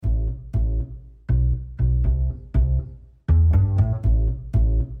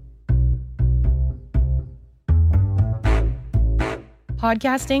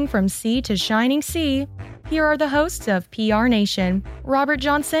Podcasting from sea to shining sea, here are the hosts of PR Nation, Robert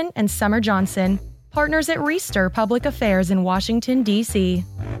Johnson and Summer Johnson, partners at Reister Public Affairs in Washington, D.C.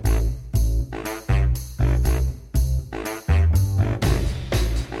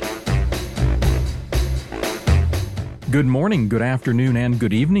 Good morning, good afternoon, and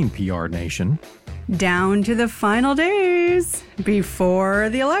good evening, PR Nation. Down to the final days before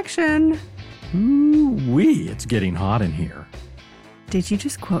the election. Ooh-wee, it's getting hot in here. Did you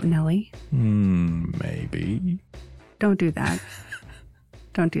just quote Nelly? Maybe. Don't do that.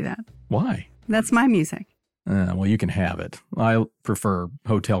 Don't do that. Why? That's my music. Well, you can have it. I prefer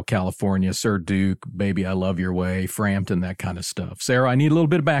Hotel California, Sir Duke, Baby I Love Your Way, Frampton, that kind of stuff. Sarah, I need a little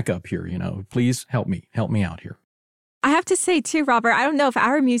bit of backup here, Please help me out here. I have to say, too, Robert, I don't know if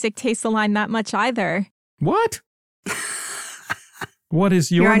our music tastes align that much either. What? What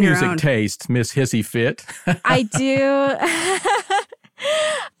is your music taste, Miss Hissy Fit? I do.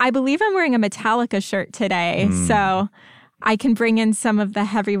 I believe I'm wearing a Metallica shirt today, so I can bring in some of the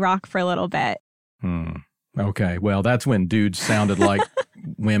heavy rock for a little bit. Okay, well, that's when dudes sounded like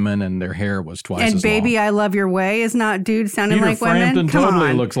women and their hair was twice as long. And Baby I Love Your Way is not dudes sounding Peter like Frampton women? Come totally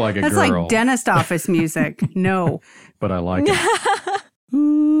on. looks like a That's girl. That's like dentist office music. No. But I like it.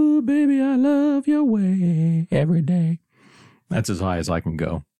 Ooh, baby, I love your way every day. That's as high as I can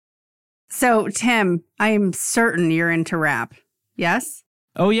go. So, Tim, I am certain you're into rap. Yes?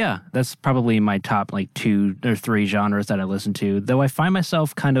 Oh, yeah. That's probably my top 2 or 3 genres that I listen to. Though I find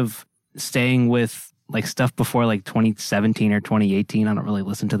myself kind of staying with stuff before 2017 or 2018. I don't really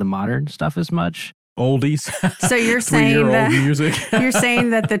listen to the modern stuff as much. Oldies. So you're saying that music. You're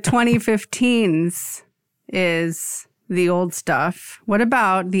saying that the 2015s is the old stuff. What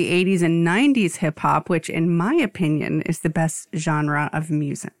about the 80s and 90s hip hop, which in my opinion is the best genre of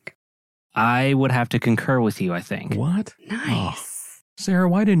music? I would have to concur with you, I think. What? Nice. Oh. Sarah,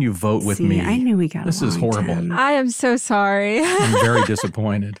 why didn't you vote with me? I knew we got This is horrible. Tim. I am so sorry. I'm very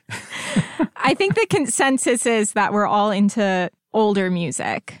disappointed. I think the consensus is that we're all into older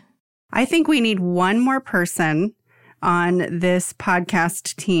music. I think we need one more person on this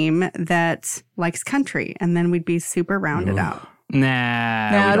podcast team that likes country, and then we'd be super rounded out.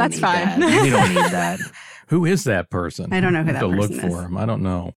 Nah, No, we don't that's need fine. That. We don't need that. Who is that person? I don't know who I that have to person look is. for him. I don't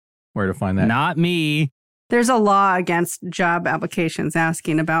know where to find that. Not me. There's a law against job applications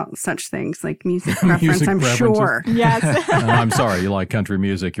asking about such things like music preference, Music I'm preferences. sure. Yes. I'm sorry. You like country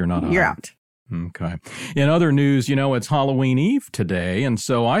music. You're not You're hired. out. Okay. In other news, it's Halloween Eve today, and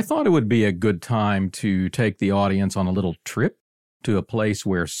so I thought it would be a good time to take the audience on a little trip to a place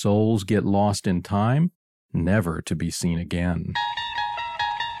where souls get lost in time, never to be seen again.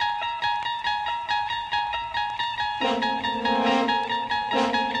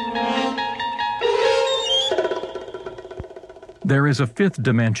 There is a fifth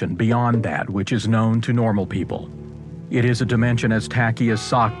dimension beyond that which is known to normal people. It is a dimension as tacky as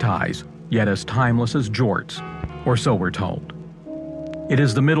sock ties, yet as timeless as jorts, or so we're told. It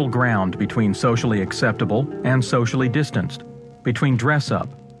is the middle ground between socially acceptable and socially distanced, between dress-up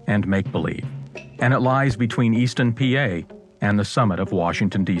and make-believe, and it lies between Easton, PA, and the summit of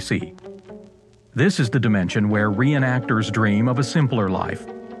Washington, D.C. This is the dimension where reenactors dream of a simpler life,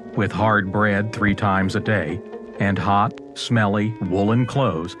 with hard bread 3 times a day, and hot, smelly, woolen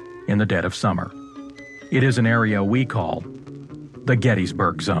clothes in the dead of summer. It is an area we call the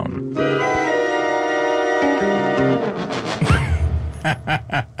Gettysburg Zone.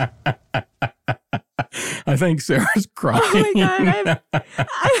 I think Sarah's crying. Oh my God,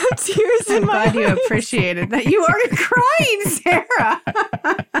 I have tears in I'm my glad you eyes. appreciated that. You are crying,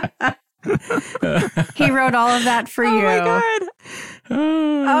 Sarah. He wrote all of that for Oh you. my God.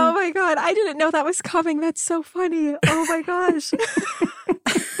 Oh my God. I didn't know that was coming. That's so funny. Oh my gosh.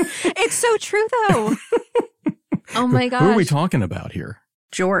 It's so true though. Oh my gosh. Who are we talking about here?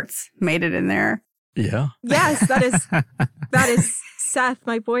 Jorts made it in there. Yeah. Yes, that is Seth,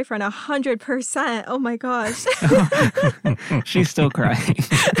 my boyfriend, 100%. Oh my gosh. She's still crying.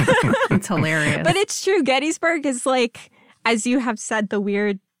 It's hilarious. But it's true. Gettysburg is as you have said, the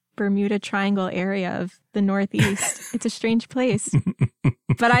weird Bermuda Triangle area of the Northeast. It's a strange place,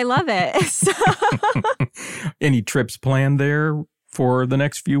 but I love it. So. Any trips planned there for the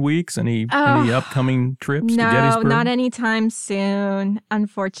next few weeks? Any upcoming trips to Gettysburg? No, not anytime soon,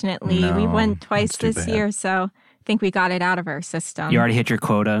 unfortunately. No, We went twice that's too this bad. year, so I think we got it out of our system. You already hit your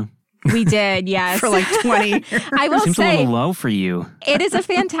quota. We did, yes. for 20 years. I will Seems a say, little low for you. it is a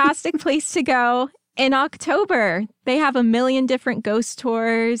fantastic place to go in October. They have a million different ghost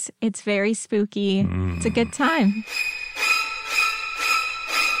tours. It's very spooky. It's a good time.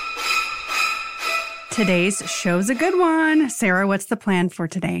 Today's show's a good one. Sarah, what's the plan for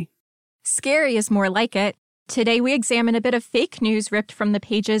today? Scary is more like it. Today we examine a bit of fake news ripped from the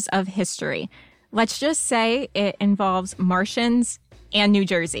pages of history. Let's just say it involves Martians and New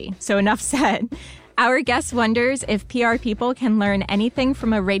Jersey. So enough said. Our guest wonders if PR people can learn anything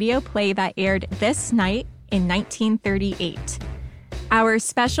from a radio play that aired this night in 1938. Our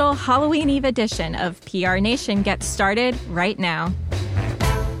special Halloween Eve edition of PR Nation gets started right now.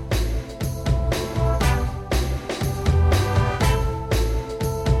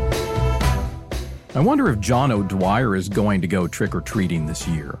 I wonder if John O'Dwyer is going to go trick-or-treating this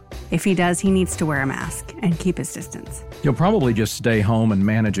year. If he does, he needs to wear a mask and keep his distance. He'll probably just stay home and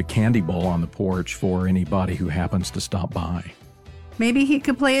manage a candy bowl on the porch for anybody who happens to stop by. Maybe he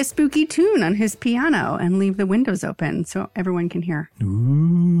could play a spooky tune on his piano and leave the windows open so everyone can hear. Ooh,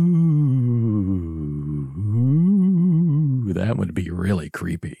 that would be really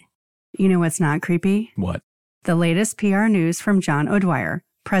creepy. You know what's not creepy? What? The latest PR news from John O'Dwyer,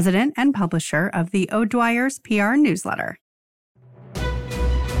 president and publisher of the O'Dwyer's PR newsletter.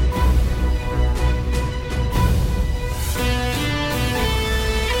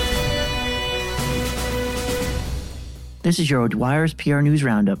 This is your O'Dwyer's PR News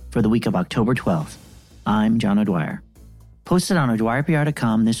Roundup for the week of October 12th. I'm John O'Dwyer. Posted on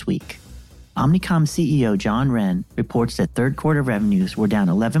O'DwyerPR.com this week, Omnicom CEO John Wren reports that third quarter revenues were down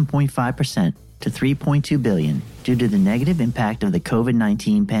 11.5% to $3.2 billion due to the negative impact of the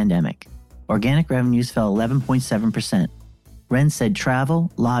COVID-19 pandemic. Organic revenues fell 11.7%. Wren said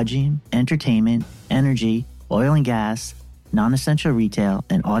travel, lodging, entertainment, energy, oil and gas, non-essential retail,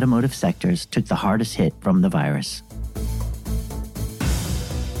 and automotive sectors took the hardest hit from the virus.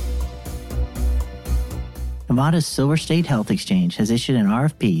 Nevada's Silver State Health Exchange has issued an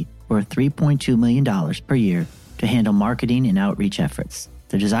RFP worth $3.2 million per year to handle marketing and outreach efforts.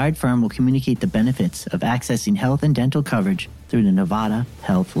 The desired firm will communicate the benefits of accessing health and dental coverage through the Nevada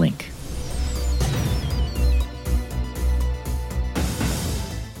Health Link.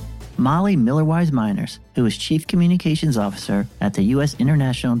 Molly Millerwise Miners, who is Chief Communications Officer at the U.S.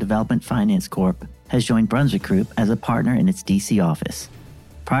 International Development Finance Corp., has joined Brunswick Group as a partner in its D.C. office.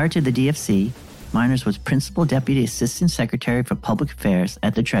 Prior to the DFC, Miners was Principal Deputy Assistant Secretary for Public Affairs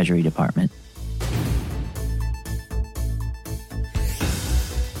at the Treasury Department.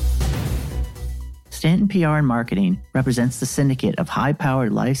 Stanton PR and Marketing represents the syndicate of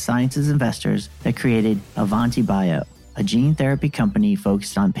high-powered life sciences investors that created Avanti Bio, a gene therapy company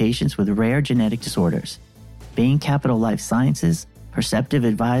focused on patients with rare genetic disorders. Bain Capital Life Sciences, Perceptive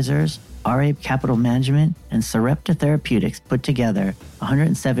Advisors, RA Capital Management, and Sarepta Therapeutics put together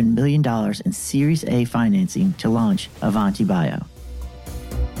 $107 million in Series A financing to launch Avanti Bio.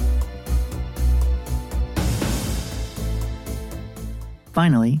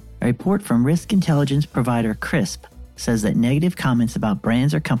 Finally, a report from risk intelligence provider CRISP says that negative comments about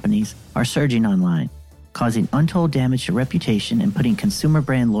brands or companies are surging online, causing untold damage to reputation and putting consumer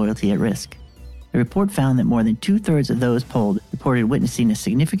brand loyalty at risk. The report found that more than 2/3 of those polled reported witnessing a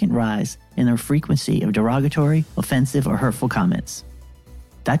significant rise in the frequency of derogatory, offensive, or hurtful comments.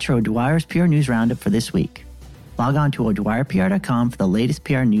 That's your O'Dwyer's PR News Roundup for this week. Log on to O'DwyerPR.com for the latest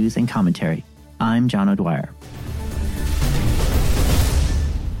PR news and commentary. I'm John O'Dwyer.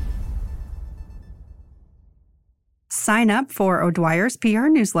 Sign up for O'Dwyer's PR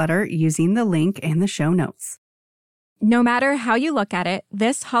newsletter using the link in the show notes. No matter how you look at it,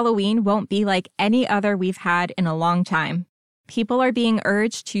 this Halloween won't be like any other we've had in a long time. People are being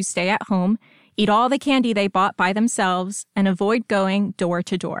urged to stay at home, eat all the candy they bought by themselves, and avoid going door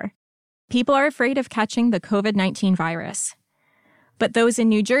to door. People are afraid of catching the COVID-19 virus. But those in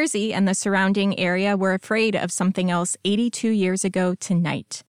New Jersey and the surrounding area were afraid of something else 82 years ago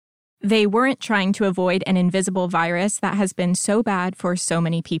tonight. They weren't trying to avoid an invisible virus that has been so bad for so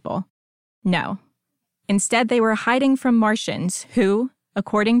many people. No. Instead, they were hiding from Martians who,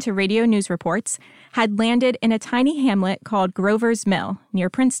 according to radio news reports, had landed in a tiny hamlet called Grover's Mill near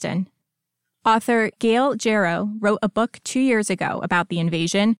Princeton. Author Gail Jarrow wrote a book 2 years ago about the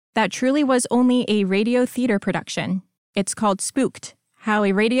invasion that truly was only a radio theater production. It's called Spooked: How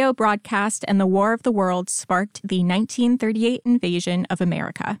a Radio Broadcast and the War of the Worlds Sparked the 1938 Invasion of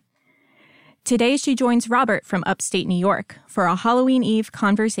America. Today, she joins Robert from upstate New York for a Halloween Eve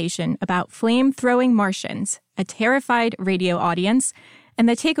conversation about flame-throwing Martians, a terrified radio audience, and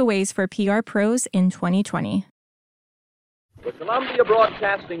the takeaways for PR pros in 2020. The Columbia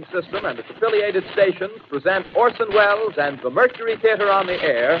Broadcasting System and its affiliated stations present Orson Welles and the Mercury Theater on the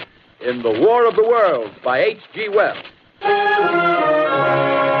Air in The War of the Worlds by H.G. Wells.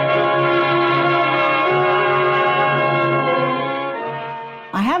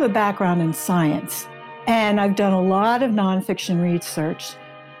 I have a background in science, And I've done a lot of nonfiction research.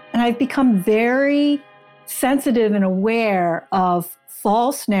 And I've become very sensitive and aware of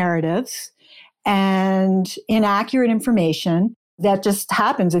false narratives and inaccurate information that just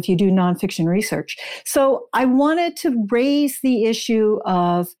happens if you do nonfiction research. So I wanted to raise the issue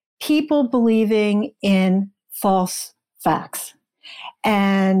of people believing in false facts.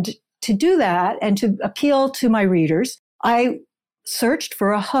 And to do that and to appeal to my readers, I searched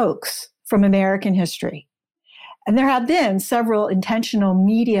for a hoax from American history. And there have been several intentional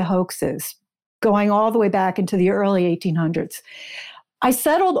media hoaxes going all the way back into the early 1800s. I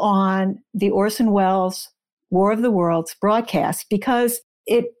settled on the Orson Welles War of the Worlds broadcast because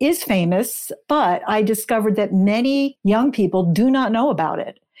it is famous, but I discovered that many young people do not know about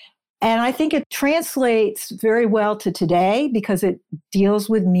it. And I think it translates very well to today because it deals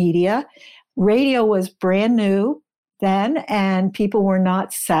with media. Radio was brand new then, and people were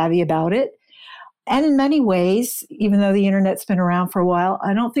not savvy about it. And in many ways, even though the internet's been around for a while,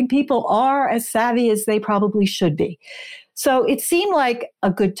 I don't think people are as savvy as they probably should be. So it seemed like a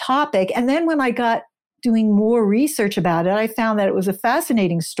good topic. And then when I got doing more research about it, I found that it was a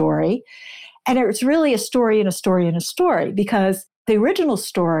fascinating story. And it was really a story and a story and a story, because the original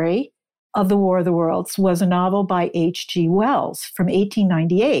story of the War of the Worlds was a novel by H.G. Wells from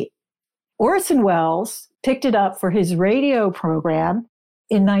 1898. Orson Welles picked it up for his radio program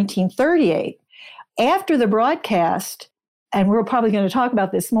in 1938. After the broadcast, and we're probably going to talk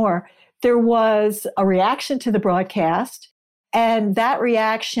about this more, there was a reaction to the broadcast, and that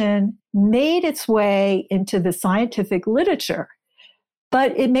reaction made its way into the scientific literature.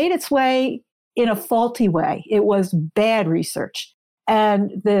 But it made its way in a faulty way. It was bad research.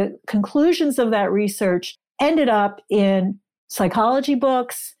 And the conclusions of that research ended up in psychology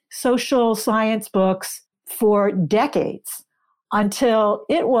books, social science books for decades, until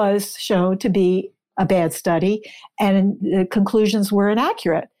it was shown to be a bad study and the conclusions were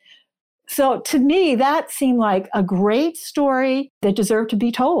inaccurate. So to me, that seemed like a great story that deserved to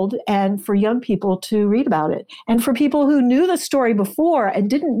be told and for young people to read about it. And for people who knew the story before and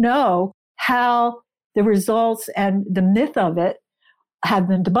didn't know how the results and the myth of it have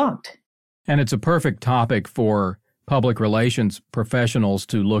been debunked. And it's a perfect topic for public relations professionals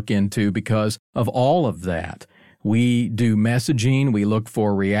to look into because of all of that. We do messaging. We look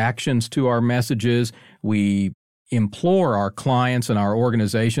for reactions to our messages. We implore our clients and our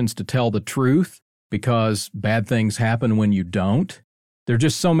organizations to tell the truth because bad things happen when you don't. There are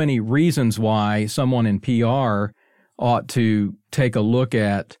just so many reasons why someone in PR ought to take a look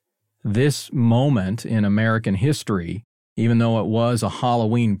at this moment in American history, even though it was a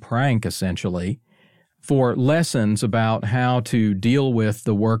Halloween prank, essentially, for lessons about how to deal with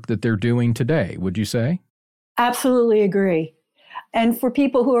the work that they're doing today. Would you say? Absolutely agree. And for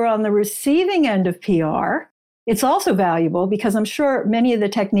people who are on the receiving end of PR, it's also valuable because I'm sure many of the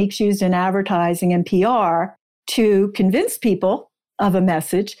techniques used in advertising and PR to convince people of a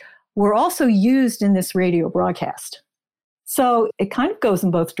message were also used in this radio broadcast. So it kind of goes in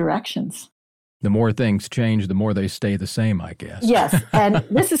both directions. The more things change, the more they stay the same, I guess. Yes. And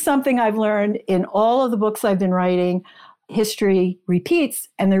this is something I've learned in all of the books I've been writing. History repeats.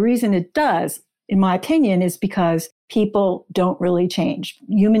 And the reason it does, in my opinion, is because people don't really change.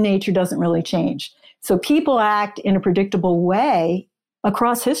 Human nature doesn't really change. So people act in a predictable way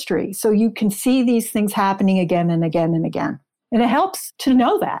across history. So you can see these things happening again and again and again. And it helps to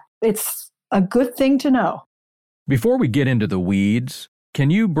know that. It's a good thing to know. Before we get into the weeds, can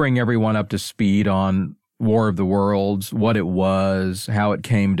you bring everyone up to speed on War of the Worlds, what it was, how it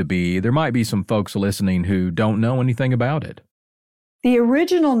came to be? There might be some folks listening who don't know anything about it. The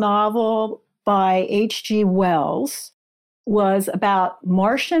original novel by H.G. Wells was about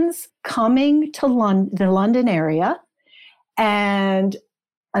Martians coming to the London area and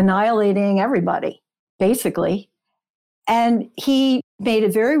annihilating everybody, basically. And he made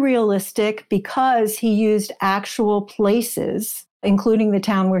it very realistic because he used actual places, including the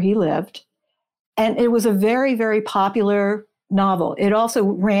town where he lived. And it was a very, very popular novel. It also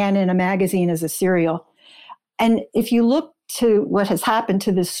ran in a magazine as a serial. And if you look to what has happened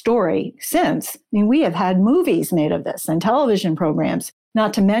to this story since, I mean, we have had movies made of this and television programs,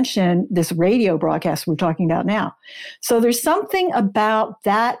 not to mention this radio broadcast we're talking about now. So there's something about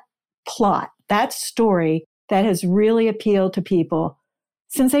that plot, that story, that has really appealed to people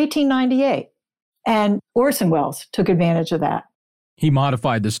since 1898. And Orson Welles took advantage of that. He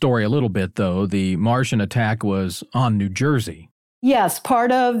modified the story a little bit, though. The Martian attack was on New Jersey. Yes,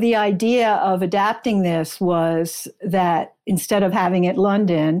 part of the idea of adapting this was that instead of having it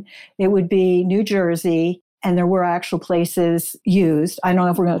London, it would be New Jersey. and there were actual places used. I don't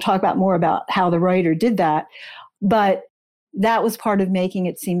know if we're going to talk about more about how the writer did that, but that was part of making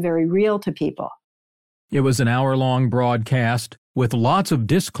it seem very real to people. It was an hour-long broadcast with lots of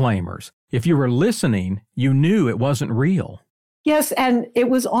disclaimers. If you were listening, you knew it wasn't real. Yes, and it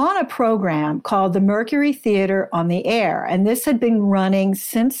was on a program called the Mercury Theater on the Air, and this had been running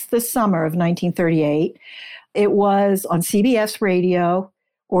since the summer of 1938. It was on CBS Radio.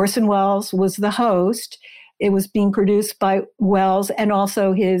 Orson Welles was the host. It was being produced by Welles and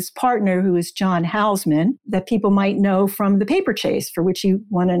also his partner, who is John Houseman, that people might know from The Paper Chase, for which he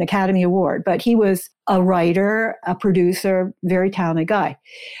won an Academy Award. But he was a writer, a producer, very talented guy.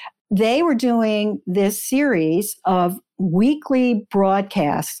 They were doing this series of weekly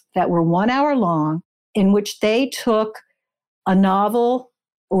broadcasts that were 1 hour long, in which they took a novel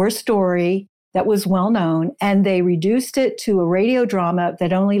or a story that was well known and they reduced it to a radio drama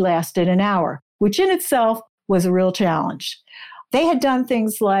that only lasted an hour, which in itself was a real challenge. They had done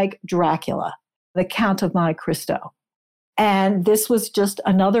things like Dracula, The Count of Monte Cristo. And this was just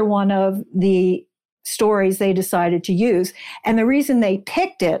another one of the stories they decided to use. And the reason they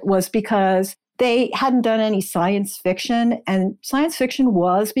picked it was because they hadn't done any science fiction, and science fiction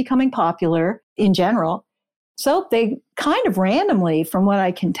was becoming popular in general. So they kind of randomly, from what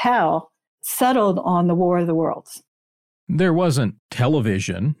I can tell, settled on the War of the Worlds. There wasn't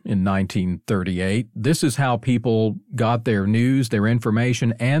television in 1938. This is how people got their news, their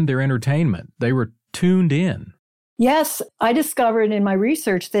information, and their entertainment. They were tuned in. Yes, I discovered in my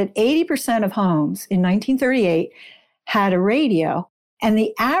research that 80% of homes in 1938 had a radio, and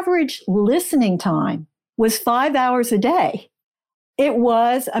the average listening time was 5 hours a day. It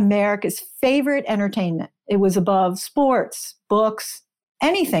was America's favorite entertainment. It was above sports, books,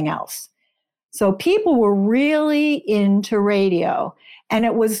 anything else. So people were really into radio, and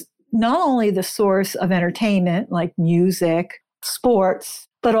it was not only the source of entertainment like music, sports,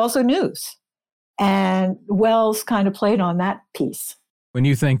 but also news. And Welles kind of played on that piece. When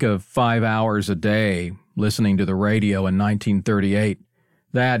you think of 5 hours a day listening to the radio in 1938,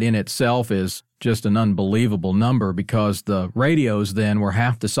 that in itself is just an unbelievable number because the radios then were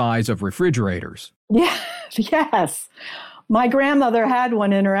half the size of refrigerators. Yeah, yes. My grandmother had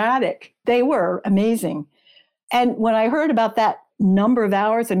one in her attic. They were amazing. And when I heard about that number of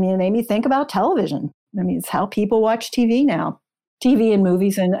hours, it made me think about television. It's how people watch TV now. TV and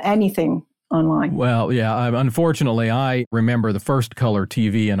movies and anything online. Well, yeah, unfortunately, I remember the first color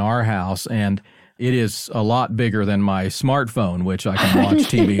TV in our house, and it is a lot bigger than my smartphone, which I can watch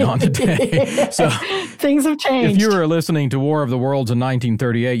TV on today. So things have changed. If you were listening to War of the Worlds in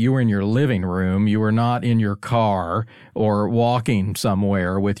 1938, you were in your living room. You were not in your car or walking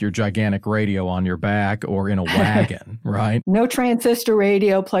somewhere with your gigantic radio on your back or in a wagon, right? No transistor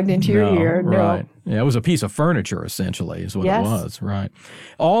radio plugged into your ear. No. Right. Yeah, it was a piece of furniture, essentially, is what it was, right?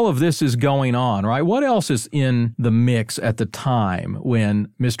 All of this is going on, right? What else is in the mix at the time when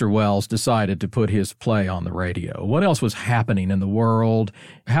Mr. Welles decided to put his play on the radio? What else was happening in the world?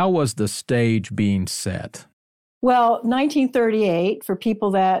 How was the stage being set? Well, 1938, for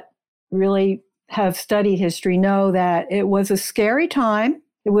people that really have studied history, know that it was a scary time.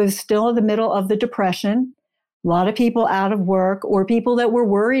 It was still in the middle of the Depression. A lot of people out of work or people that were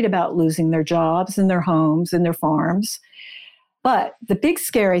worried about losing their jobs and their homes and their farms. But the big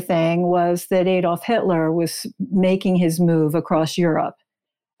scary thing was that Adolf Hitler was making his move across Europe.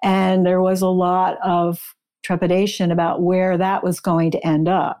 And there was a lot of trepidation about where that was going to end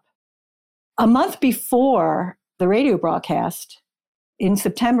up. A month before the radio broadcast, in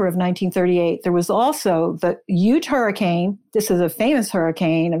September of 1938, there was also the huge hurricane. This is a famous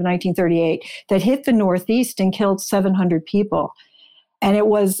hurricane of 1938 that hit the Northeast and killed 700 people. And it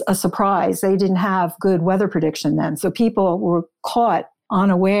was a surprise. They didn't have good weather prediction then. So people were caught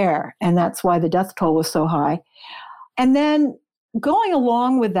unaware, and that's why the death toll was so high. And then going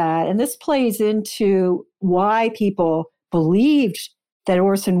along with that, and this plays into why people believed that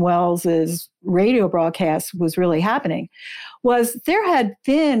Orson Welles' radio broadcast was really happening, was there had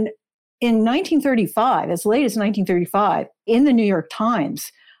been in 1935, as late as 1935, in the New York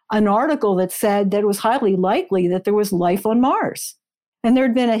Times, an article that said that it was highly likely that there was life on Mars. And there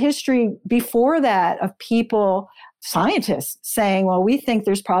had been a history before that of people, scientists, saying, well, we think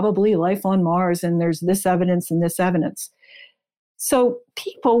there's probably life on Mars and there's this evidence and this evidence. So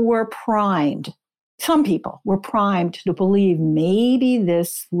people were primed. Some people were primed to believe maybe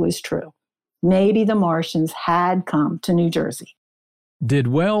this was true. Maybe the Martians had come to New Jersey. Did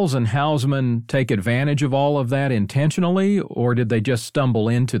Welles and Houseman take advantage of all of that intentionally, or did they just stumble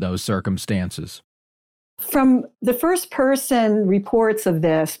into those circumstances? From the first person reports of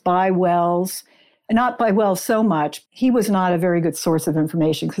this by Welles not by Wells so much. He was not a very good source of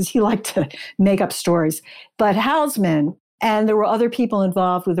information because he liked to make up stories. But Hausman, and there were other people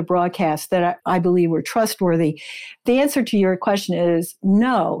involved with the broadcast that I believe were trustworthy. The answer to your question is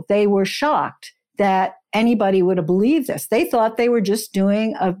no. They were shocked that anybody would have believed this. They thought they were just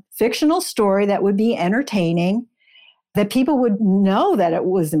doing a fictional story that would be entertaining, that people would know that it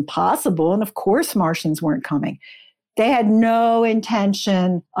was impossible. And of course, Martians weren't coming. They had no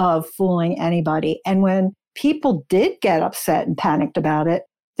intention of fooling anybody. And when people did get upset and panicked about it,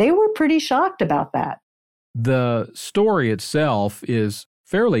 they were pretty shocked about that. The story itself is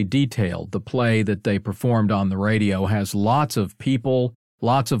fairly detailed. The play that they performed on the radio has lots of people,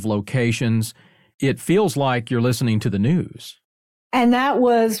 lots of locations. It feels like you're listening to the news. And that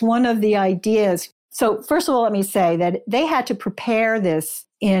was one of the ideas. So first of all, let me say that they had to prepare this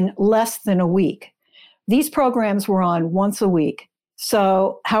in less than a week. These programs were on once a week.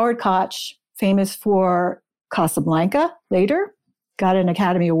 So Howard Koch, famous for Casablanca later, got an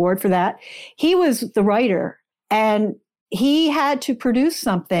Academy Award for that. He was the writer, and he had to produce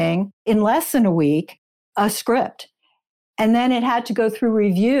something in less than a week, a script. And then it had to go through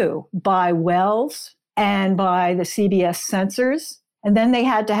review by Wells and by the CBS censors. And then they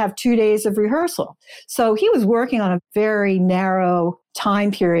had to have 2 days of rehearsal. So he was working on a very narrow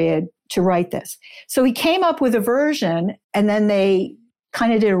time period to write this. So he came up with a version, and then they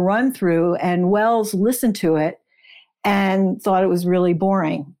kind of did a run through, and Wells listened to it and thought it was really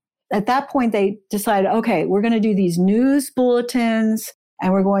boring. At that point, they decided, okay, we're going to do these news bulletins,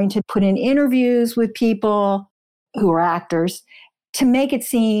 and we're going to put in interviews with people who are actors to make it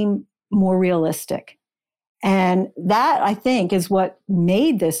seem more realistic. And that, I think, is what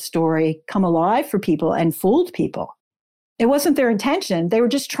made this story come alive for people and fooled people. It wasn't their intention. They were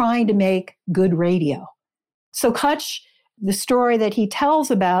just trying to make good radio. So Koch, the story that he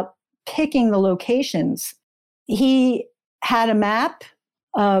tells about picking the locations, he had a map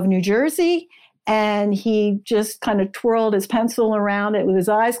of New Jersey, and he just kind of twirled his pencil around it with his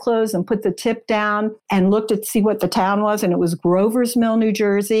eyes closed and put the tip down and looked to see what the town was, and it was Grover's Mill, New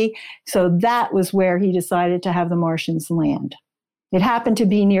Jersey. So that was where he decided to have the Martians land. It happened to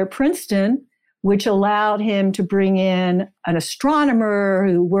be near Princeton, which allowed him to bring in an astronomer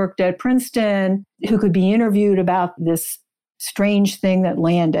who worked at Princeton, who could be interviewed about this strange thing that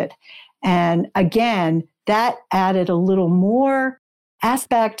landed. And again, that added a little more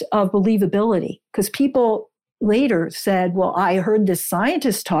aspect of believability, because people later said, well, I heard this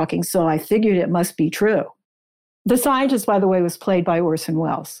scientist talking, so I figured it must be true. The scientist, by the way, was played by Orson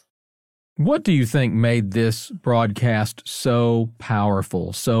Welles. What do you think made this broadcast so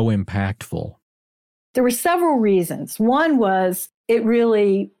powerful, so impactful? There were several reasons. One was it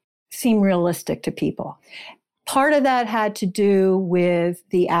really seemed realistic to people. Part of that had to do with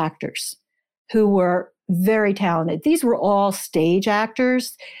the actors, who were very talented. These were all stage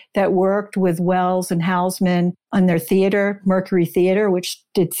actors that worked with Wells and Hausman on their theater, Mercury Theater, which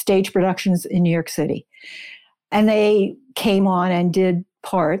did stage productions in New York City. And they came on and did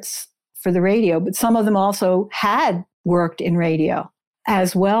parts for the radio, but some of them also had worked in radio,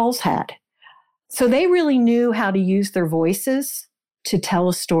 as Wells had. So they really knew how to use their voices to tell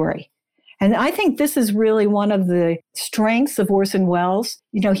a story. And I think this is really one of the strengths of Orson Welles.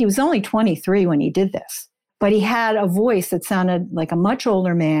 You know, he was only 23 when he did this, but he had a voice that sounded like a much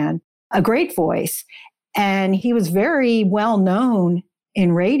older man, a great voice. And he was very well known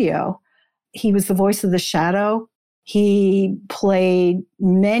in radio. He was the voice of the Shadow. He played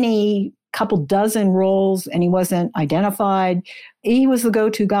couple dozen roles, and he wasn't identified. He was the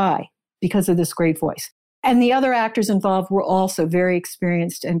go-to guy because of this great voice. And the other actors involved were also very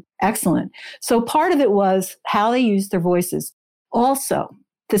experienced and excellent. So part of it was how they used their voices. Also,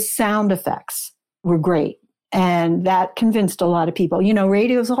 the sound effects were great. And that convinced a lot of people. You know,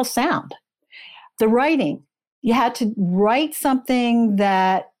 radio is all sound. The writing, you had to write something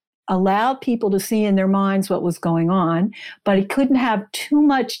that allowed people to see in their minds what was going on, but it couldn't have too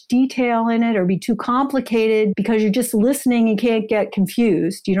much detail in it or be too complicated because you're just listening and can't get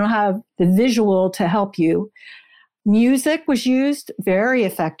confused. You don't have the visual to help you. Music was used very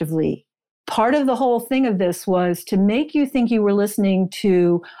effectively. Part of the whole thing of this was to make you think you were listening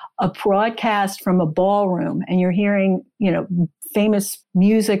to a broadcast from a ballroom and you're hearing, you know, famous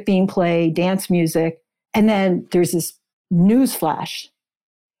music being played, dance music, and then there's this news flash.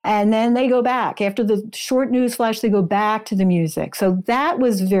 And then they go back. After the short news flash, they go back to the music. So that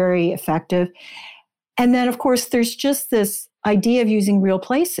was very effective. And then, of course, there's just this idea of using real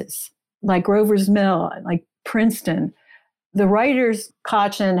places, like Grover's Mill, like Princeton. The writers,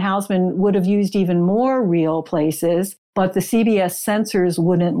 Koch and Hausman, would have used even more real places, but the CBS censors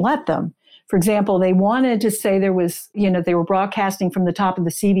wouldn't let them. For example, they wanted to say there was, they were broadcasting from the top of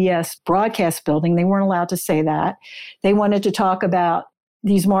the CBS broadcast building. They weren't allowed to say that. They wanted to talk about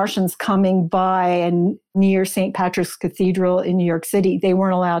these Martians coming by and near St. Patrick's Cathedral in New York City. They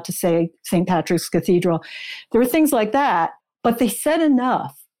weren't allowed to say St. Patrick's Cathedral. There were things like that, but they said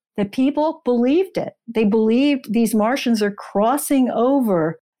enough that people believed it. They believed these Martians are crossing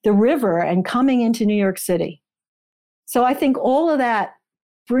over the river and coming into New York City. So I think all of that,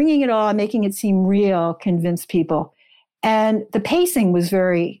 bringing it all, making it seem real, convinced people. And the pacing was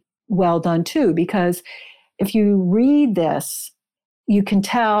very well done too, because if you read this, you can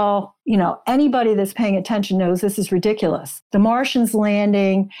tell, anybody that's paying attention knows this is ridiculous. The Martians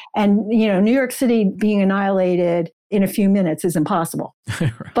landing and, New York City being annihilated in a few minutes is impossible.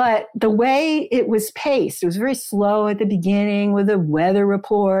 Right. But the way it was paced, it was very slow at the beginning with a weather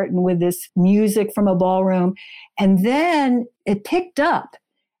report and with this music from a ballroom. And then it picked up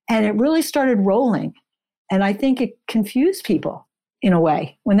and it really started rolling. And I think it confused people in a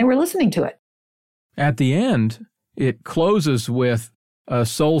way when they were listening to it. At the end, it closes with a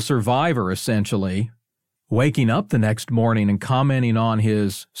sole survivor, essentially, waking up the next morning and commenting on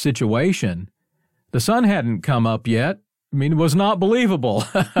his situation. The sun hadn't come up yet. I mean, it was not believable.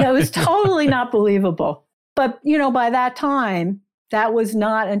 No, it was totally not believable. But, by that time, that was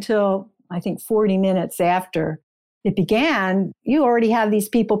not until, I think, 40 minutes after it began, you already have these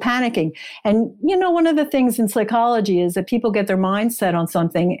people panicking. And, one of the things in psychology is that people get their mind set on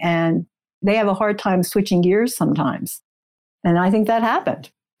something and they have a hard time switching gears sometimes. And I think that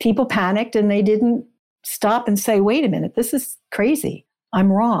happened. People panicked and they didn't stop and say, wait a minute, this is crazy.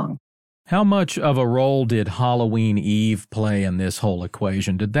 I'm wrong. How much of a role did Halloween Eve play in this whole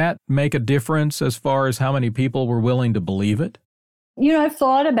equation? Did that make a difference as far as how many people were willing to believe it? I've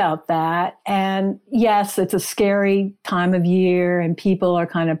thought about that. And yes, it's a scary time of year and people are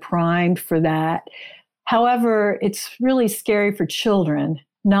kind of primed for that. However, it's really scary for children,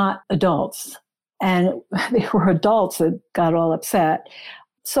 not adults. And they were adults that got all upset.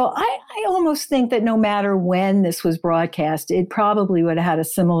 So I almost think that no matter when this was broadcast, it probably would have had a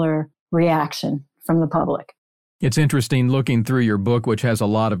similar reaction from the public. It's interesting looking through your book, which has a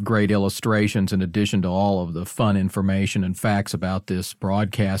lot of great illustrations in addition to all of the fun information and facts about this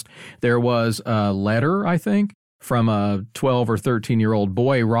broadcast. There was a letter, I think, from a 12 or 13-year-old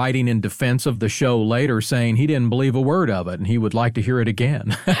boy writing in defense of the show later saying he didn't believe a word of it and he would like to hear it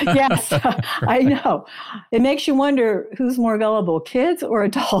again. Yes, I know. It makes you wonder who's more gullible, kids or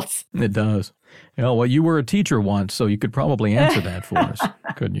adults? It does. Well, you were a teacher once, so you could probably answer that for us,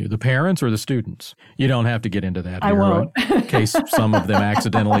 couldn't you? The parents or the students? You don't have to get into that here, I won't. Right? In case some of them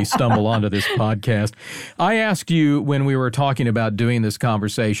accidentally stumble onto this podcast. I asked you when we were talking about doing this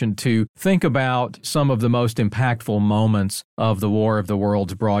conversation to think about some of the most impactful moments of the War of the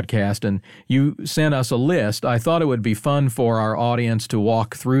Worlds broadcast, and you sent us a list. I thought it would be fun for our audience to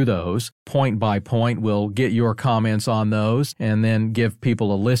walk through those point by point. We'll get your comments on those and then give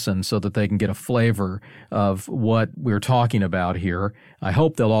people a listen so that they can get a flavor of what we're talking about here. I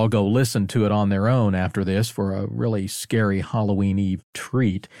hope they'll all go listen to it on their own after this for a really scary Halloween Eve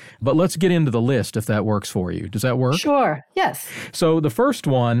treat. But let's get into the list if that works for you. Does that work? Sure, yes. So the first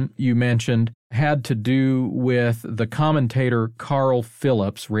one you mentioned had to do with the commentator Carl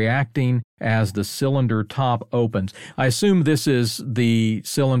Phillips reacting as the cylinder top opens. I assume this is the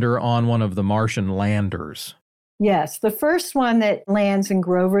cylinder on one of the Martian landers. Yes, the first one that lands in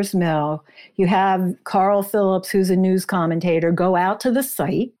Grover's Mill, you have Carl Phillips, who's a news commentator, go out to the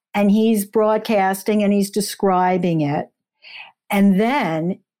site, and he's broadcasting and he's describing it. And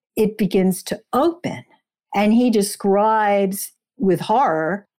then it begins to open, and he describes with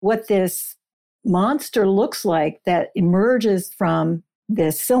horror what this monster looks like that emerges from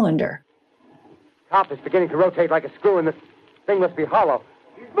this cylinder. Top is beginning to rotate like a screw, and the thing must be hollow.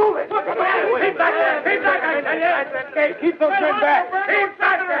 He's moving! Keep back there! Keep back there! Keep those men back! Keep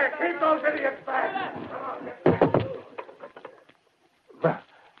back there! Keep those idiots back!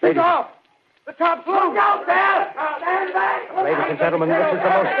 Keep off! The top's loose! Look out there! Stand back! Ladies and gentlemen, this is the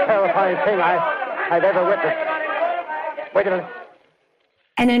most terrifying thing I've ever witnessed. Wait a minute.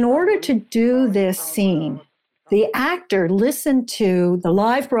 And in order to do this scene, the actor listened to the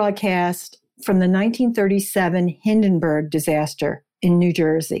live broadcast from the 1937 Hindenburg disaster in New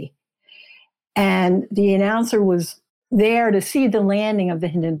Jersey. And the announcer was there to see the landing of the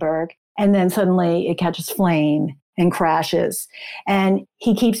Hindenburg, and then suddenly it catches flame and crashes. And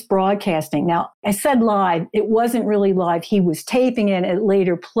he keeps broadcasting. Now, I said live. It wasn't really live. He was taping it. It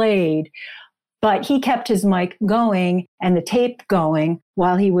later played. But he kept his mic going and the tape going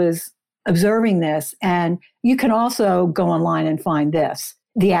while he was observing this. And you can also go online and find this.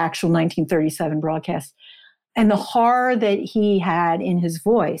 the actual 1937 broadcast. And the horror that he had in his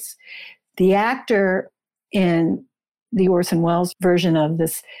voice. The actor in the Orson Welles version of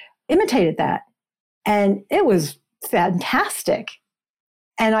this imitated that. And it was fantastic.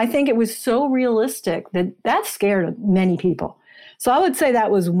 And I think it was so realistic that scared many people. So I would say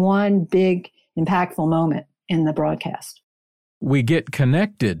that was one big, impactful moment in the broadcast. We get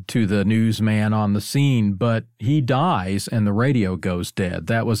connected to the newsman on the scene, but he dies and the radio goes dead.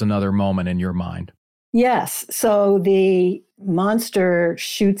 That was another moment in your mind. Yes. So the monster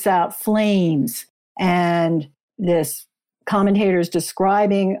shoots out flames, and this commentator is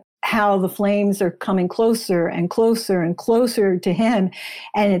describing how the flames are coming closer and closer and closer to him.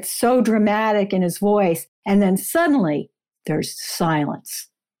 And it's so dramatic in his voice. And then suddenly there's silence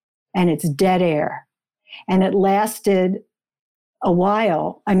and it's dead air. And it lasted a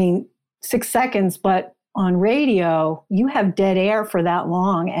while. 6 seconds, but on radio, you have dead air for that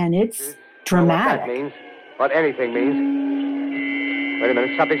long and it's dramatic. What that means, what anything means. Wait a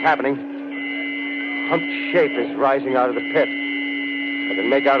minute, something's happening. Humped shape is rising out of the pit. I can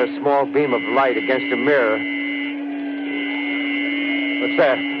make out a small beam of light against a mirror. What's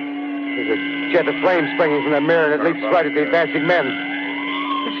that? There's a jet of flame springing from the mirror, and it leaps right at the advancing men.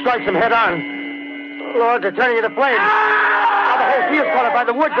 It strikes them head on. Lord, they're turning into flames. Now the whole field's caught up by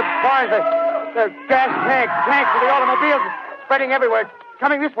the woods, the barns, the gas tanks of the automobiles spreading everywhere. It's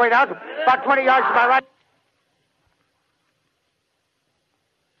coming this way now, about 20 yards to my right.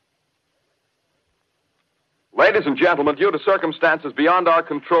 Ladies and gentlemen, due to circumstances beyond our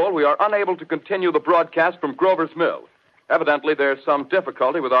control, we are unable to continue the broadcast from Grover's Mill. Evidently, there's some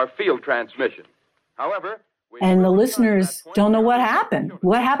difficulty with our field transmission. However... And the listeners don't know what happened.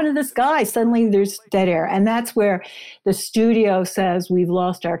 What happened to this guy? Suddenly there's dead air. And that's where the studio says we've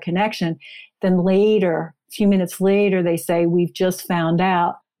lost our connection. Then later, a few minutes later, they say we've just found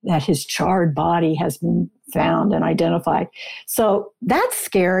out that his charred body has been found and identified. So that's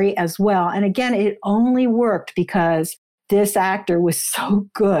scary as well. And again, it only worked because this actor was so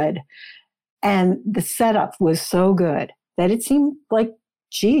good and the setup was so good that it seemed like,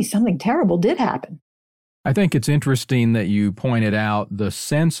 gee, something terrible did happen. I think it's interesting that you pointed out the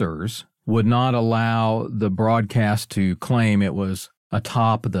censors would not allow the broadcast to claim it was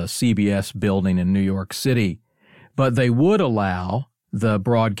atop the CBS building in New York City, but they would allow the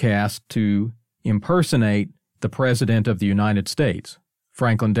broadcast to impersonate the President of the United States,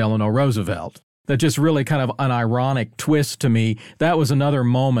 Franklin Delano Roosevelt. That just really kind of an ironic twist to me. That was another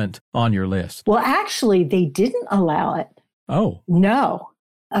moment on your list. Well, actually, they didn't allow it. Oh. No.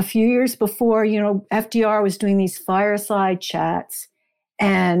 A few years before, FDR was doing these fireside chats,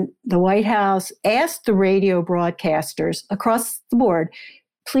 and the White House asked the radio broadcasters across the board,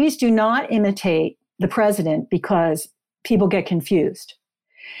 please do not imitate the president because people get confused.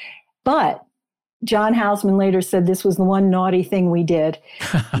 But John Houseman later said this was the one naughty thing we did.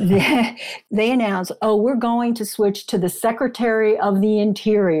 They announced, we're going to switch to the Secretary of the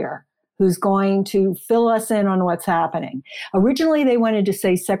Interior, who's going to fill us in on what's happening. Originally, they wanted to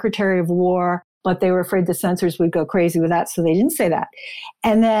say Secretary of War, but they were afraid the censors would go crazy with that, so they didn't say that.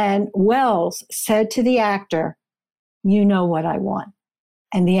 And then Wells said to the actor, you know what I want.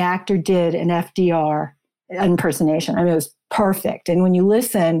 And the actor did an FDR impersonation. It was perfect. And when you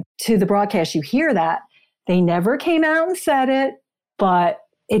listen to the broadcast, you hear that. They never came out and said it, but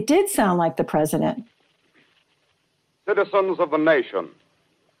it did sound like the president. Citizens of the nation,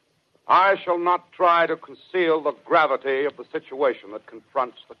 I shall not try to conceal the gravity of the situation that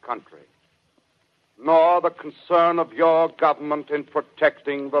confronts the country, nor the concern of your government in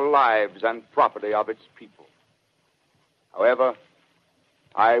protecting the lives and property of its people. However,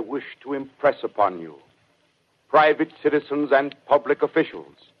 I wish to impress upon you, private citizens and public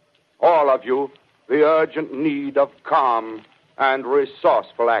officials, all of you, the urgent need of calm and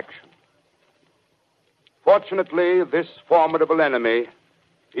resourceful action. Fortunately, this formidable enemy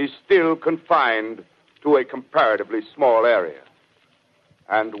is still confined to a comparatively small area,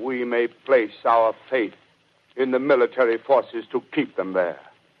 and we may place our faith in the military forces to keep them there.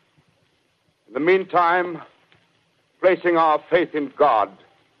 In the meantime, placing our faith in God,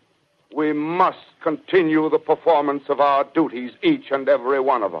 we must continue the performance of our duties, each and every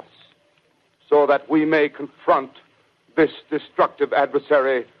one of us, so that we may confront this destructive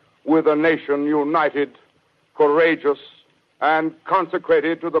adversary with a nation united, courageous, and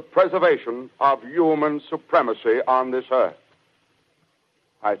consecrated to the preservation of human supremacy on this earth.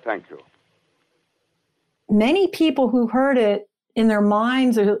 I thank you. Many people who heard it in their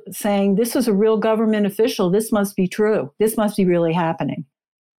minds are saying, this is a real government official. This must be true. This must be really happening.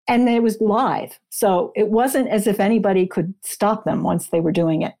 And it was live. So it wasn't as if anybody could stop them once they were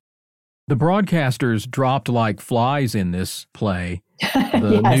doing it. The broadcasters dropped like flies in this play.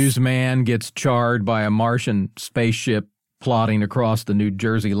 The Yes. newsman gets charred by a Martian spaceship plodding across the New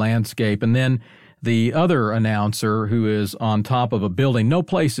Jersey landscape. And then the other announcer who is on top of a building. No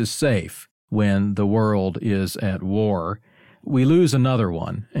place is safe when the world is at war. We lose another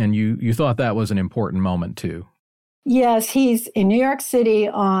one. And you thought that was an important moment, too. Yes, he's in New York City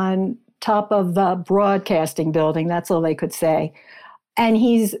on top of the broadcasting building. That's all they could say. And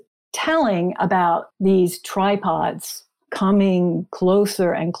he's telling about these tripods coming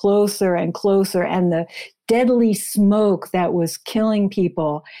closer and closer and closer, and the deadly smoke that was killing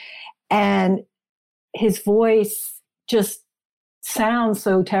people. And his voice just sounds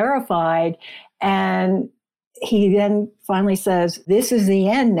so terrified. And he then finally says, "This is the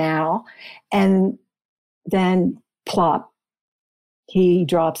end now." And then plop, he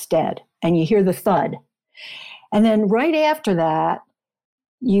drops dead, and you hear the thud. And then right after that,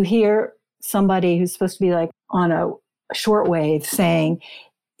 you hear somebody who's supposed to be like on a shortwave saying,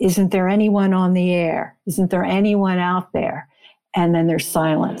 "Isn't there anyone on the air? Isn't there anyone out there?" And then there's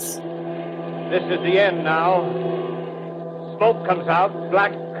silence. This is the end now. Smoke comes out,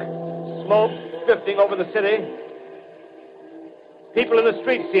 black smoke drifting over the city. People in the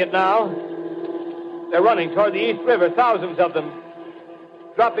streets see it now. They're running toward the East River, thousands of them,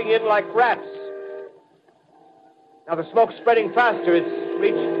 dropping in like rats. Now the smoke's spreading faster. It's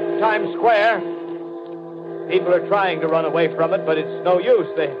reached Times Square. People are trying to run away from it, but it's no use.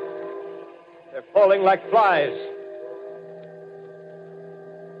 They're falling like flies.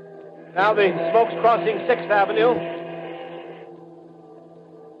 Now the smoke's crossing 6th Avenue,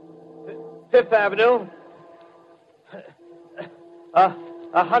 5th Avenue,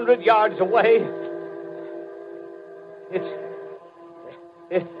 100 yards away.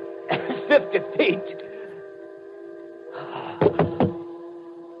 It's 50 feet.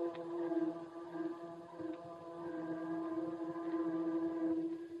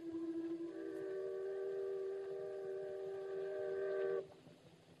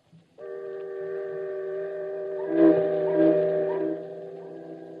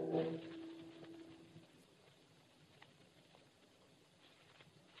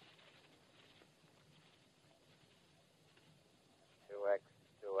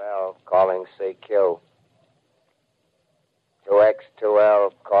 Calling CQ.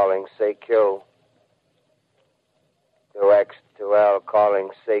 2X2L calling CQ. 2X2L calling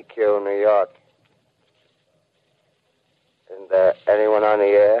CQ, New York. Isn't there anyone on the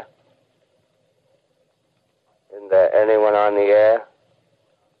air? Isn't there anyone on the air?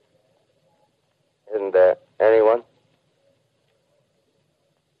 Isn't there anyone?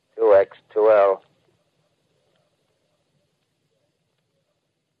 2X2L.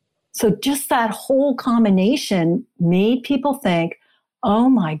 So just that whole combination made people think, oh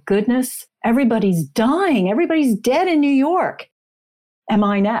my goodness, everybody's dying. Everybody's dead in New York. Am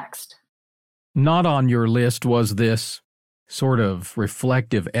I next? Not on your list was this sort of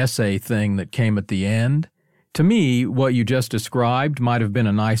reflective essay thing that came at the end. To me, what you just described might have been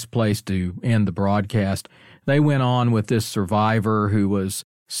a nice place to end the broadcast. They went on with this survivor who was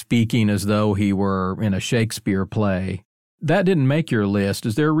speaking as though he were in a Shakespeare play. That didn't make your list.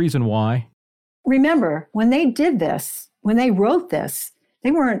 Is there a reason why? Remember, when they did this, when they wrote this,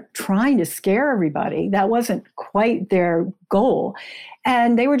 they weren't trying to scare everybody. That wasn't quite their goal.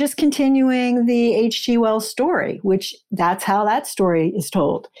 And they were just continuing the H.G. Wells story, which that's how that story is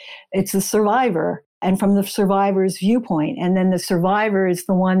told. It's a survivor, and from the survivor's viewpoint. And then the survivor is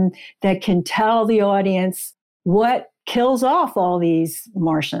the one that can tell the audience what kills off all these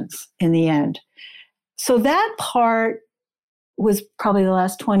Martians in the end. So that part was probably the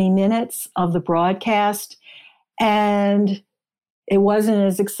last 20 minutes of the broadcast, and it wasn't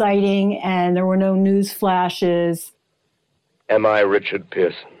as exciting, and there were no news flashes. Am I Richard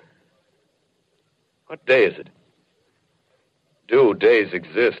Pearson? What day is it? Do days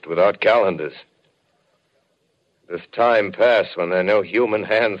exist without calendars? Does time pass when there are no human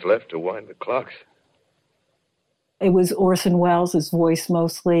hands left to wind the clocks? It was Orson Welles' voice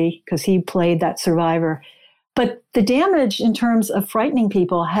mostly, because he played that survivor. But the damage in terms of frightening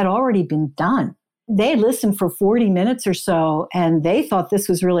people had already been done. They had listened for 40 minutes or so, and they thought this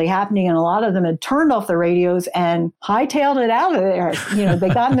was really happening. And a lot of them had turned off the radios and hightailed it out of there. You know, they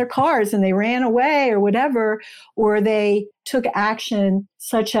got in their cars and they ran away or whatever, or they took action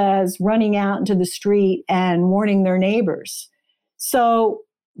such as running out into the street and warning their neighbors. So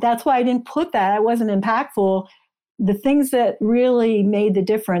that's why I didn't put that. It wasn't impactful. the things that really made the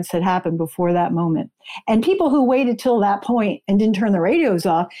difference had happened before that moment. And people who waited till that point and didn't turn the radios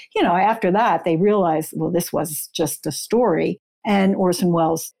off, after that, they realized, well, this was just a story. And Orson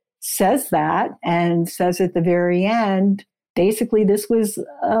Welles says that and says at the very end, basically, this was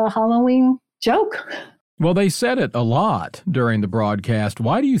a Halloween joke. Well, they said it a lot during the broadcast.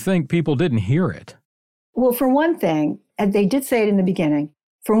 Why do you think people didn't hear it? Well, for one thing, and they did say it in the beginning,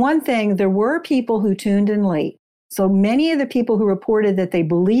 for one thing, there were people who tuned in late. So many of the people who reported that they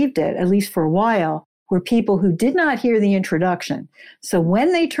believed it, at least for a while, were people who did not hear the introduction. So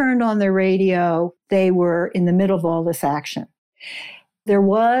when they turned on their radio, they were in the middle of all this action. There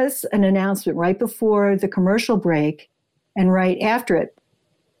was an announcement right before the commercial break and right after it.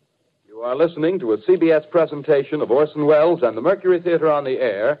 You are listening to a CBS presentation of Orson Welles and the Mercury Theater on the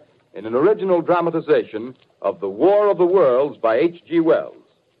Air in an original dramatization of The War of the Worlds by H.G. Wells.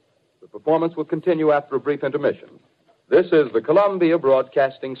 The performance will continue after a brief intermission. This is the Columbia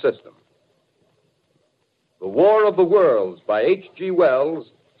Broadcasting System. The War of the Worlds by H.G. Wells,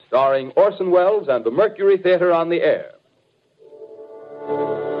 starring Orson Welles and the Mercury Theater on the Air.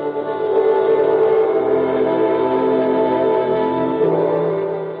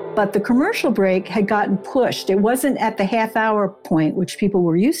 But the commercial break had gotten pushed. It wasn't at the half-hour point, which people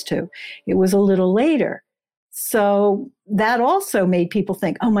were used to. It was a little later. So that also made people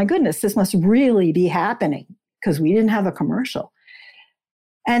think, oh my goodness, this must really be happening because we didn't have a commercial.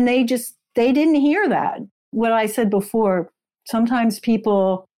 And they didn't hear that. What I said before, sometimes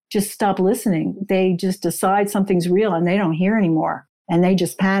people just stop listening. They just decide something's real and they don't hear anymore. And they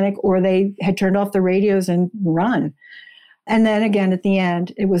just panic, or they had turned off the radios and run. And then again, at the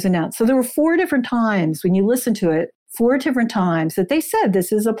end, it was announced. So there were 4 different times when you listen to it, 4 different times that they said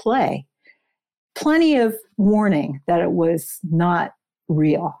this is a play. Plenty of warning that it was not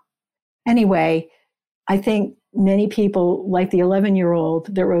real. Anyway, I think many people, like the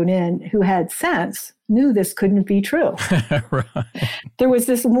 11-year-old that wrote in, who had sense, knew this couldn't be true. Right. There was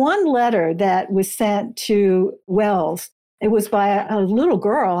this one letter that was sent to Wells. It was by a little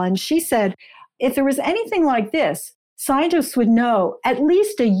girl, and she said, if there was anything like this, scientists would know at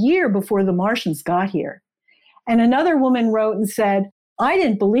least a year before the Martians got here. And another woman wrote and said, I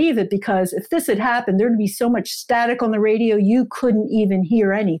didn't believe it because if this had happened, there'd be so much static on the radio, you couldn't even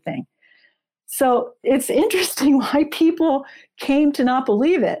hear anything. So it's interesting why people came to not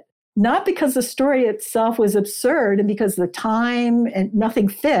believe it. Not because the story itself was absurd and because the time and nothing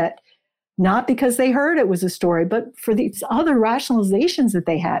fit, not because they heard it was a story, but for these other rationalizations that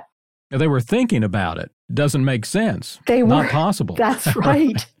they had. They were thinking about it. Doesn't make sense. They were. Not possible. That's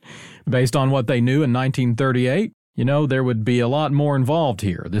right. Based on what they knew in 1938, there would be a lot more involved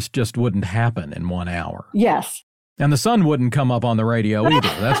here. This just wouldn't happen in 1 hour. Yes. And the sun wouldn't come up on the radio either.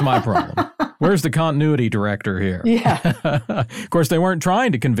 That's my problem. Where's the continuity director here? Yeah. Of course, they weren't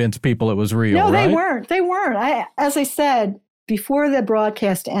trying to convince people it was real, No, right? They weren't. As I said, before the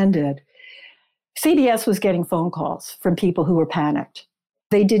broadcast ended, CBS was getting phone calls from people who were panicked.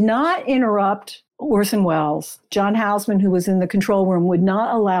 They did not interrupt Orson Welles. John Houseman, who was in the control room, would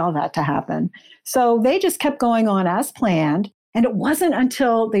not allow that to happen. So they just kept going on as planned. And it wasn't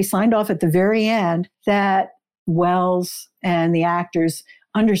until they signed off at the very end that Welles and the actors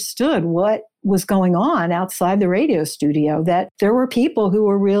understood what was going on outside the radio studio, that there were people who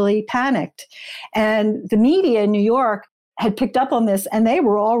were really panicked. And the media in New York had picked up on this, and they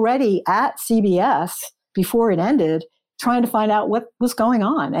were already at CBS before it ended, trying to find out what was going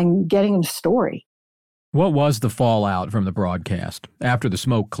on and getting a story. What was the fallout from the broadcast after the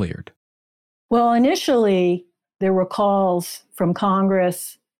smoke cleared? Well, initially, there were calls from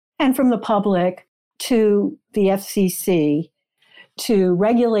Congress and from the public to the FCC to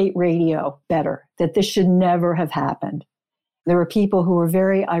regulate radio better, that this should never have happened. There were people who were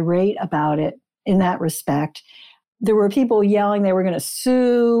very irate about it in that respect. There were people yelling they were going to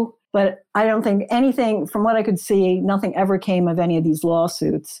sue, but I don't think anything, from what I could see, nothing ever came of any of these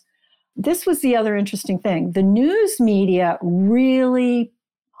lawsuits. This was the other interesting thing. The news media really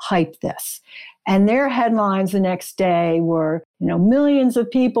hyped this. And their headlines the next day were, millions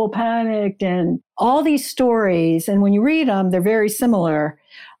of people panicked and all these stories. And when you read them, they're very similar.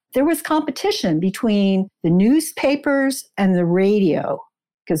 There was competition between the newspapers and the radio,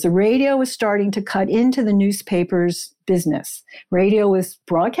 because the radio was starting to cut into the newspaper's business. Radio was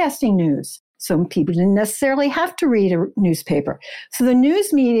broadcasting news. So people didn't necessarily have to read a newspaper. So the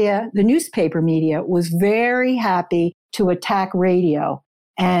news media, the newspaper media, was very happy to attack radio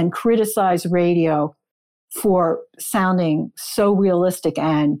and criticize radio for sounding so realistic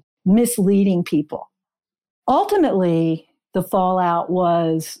and misleading people. Ultimately, the fallout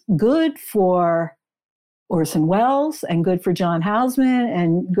was good for Orson Welles and good for John Houseman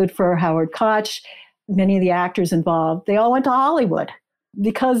and good for Howard Koch, many of the actors involved. They all went to Hollywood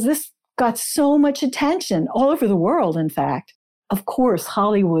because this got so much attention all over the world, in fact. Of course,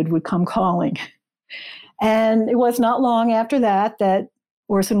 Hollywood would come calling. And it was not long after that that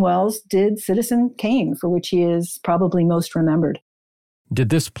Orson Welles did Citizen Kane, for which he is probably most remembered. Did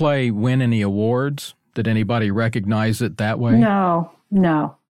this play win any awards? Did anybody recognize it that way? No,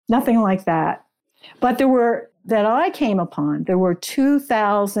 nothing like that. But that I came upon, there were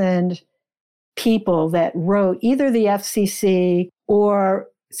 2,000 people that wrote either the FCC or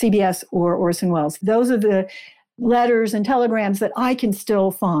CBS or Orson Welles. Those are the letters and telegrams that I can still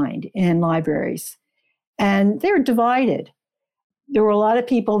find in libraries. And they're divided. There were a lot of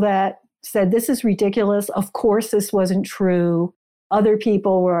people that said, this is ridiculous. Of course, this wasn't true. Other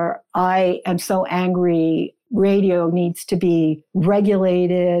people were, I am so angry. Radio needs to be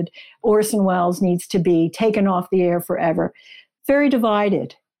regulated. Orson Welles needs to be taken off the air forever. Very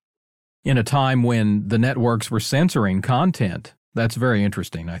divided. In a time when the networks were censoring content. That's very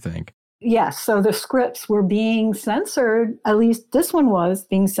interesting, I think. Yes. So the scripts were being censored. At least this one was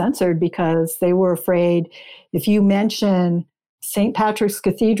being censored because they were afraid if you mention St. Patrick's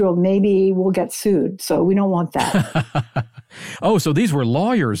Cathedral, maybe we'll get sued. So we don't want that. Oh, so these were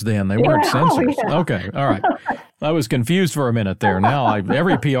lawyers then. They weren't censors. Yeah. Okay. All right. I was confused for a minute there. Now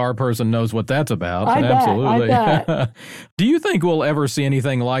every PR person knows what that's about. Absolutely. I bet. Do you think we'll ever see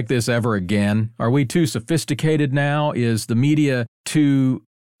anything like this ever again? Are we too sophisticated now? Is the media too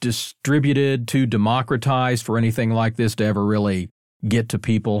distributed, too democratized for anything like this to ever really get to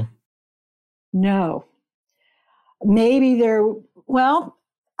people? No. Maybe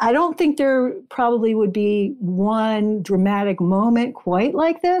I don't think there probably would be one dramatic moment quite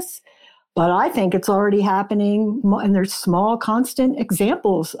like this, but I think it's already happening, and there's small, constant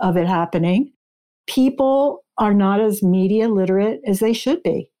examples of it happening. People are not as media literate as they should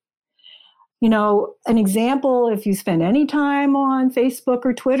be. You know, an example, if you spend any time on Facebook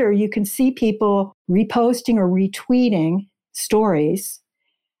or Twitter, you can see people reposting or retweeting stories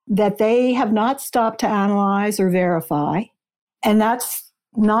that they have not stopped to analyze or verify. And that's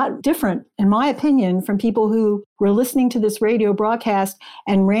not different, in my opinion, from people who were listening to this radio broadcast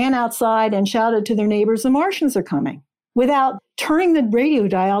and ran outside and shouted to their neighbors, the Martians are coming, without turning the radio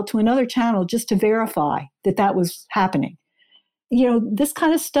dial to another channel just to verify that that was happening. You know, this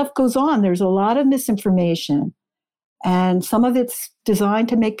kind of stuff goes on. There's a lot of misinformation, and some of it's designed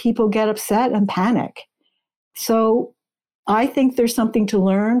to make people get upset and panic. So I think there's something to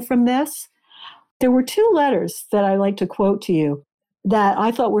learn from this. There were two letters that I like to quote to you that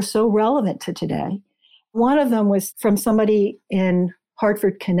I thought were so relevant to today. One of them was from somebody in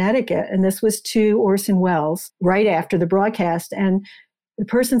Hartford, Connecticut, and this was to Orson Welles right after the broadcast. And the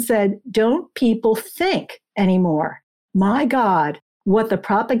person said, "Don't people think anymore? My God, what the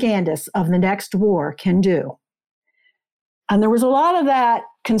propagandists of the next war can do." And there was a lot of that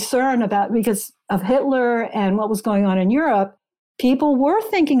concern about, because of Hitler and what was going on in Europe, people were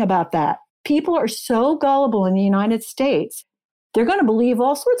thinking about that. People are so gullible in the United States. They're going to believe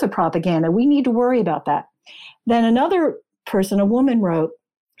all sorts of propaganda. We need to worry about that. Then another person, a woman, wrote,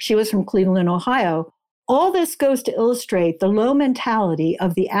 she was from Cleveland, Ohio, "All this goes to illustrate the low mentality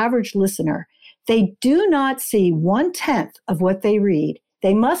of the average listener. They do not see 1/10 of what they read.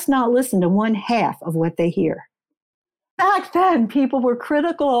 They must not listen to 1/2 of what they hear." Back then, people were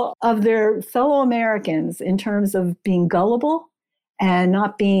critical of their fellow Americans in terms of being gullible and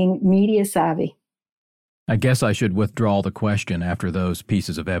not being media savvy. I guess I should withdraw the question after those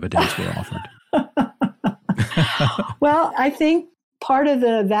pieces of evidence were offered. Well, I think part of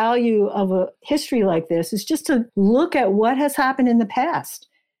the value of a history like this is just to look at what has happened in the past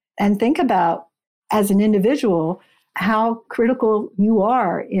and think about, as an individual, how critical you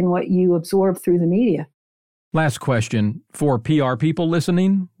are in what you absorb through the media. Last question. For PR people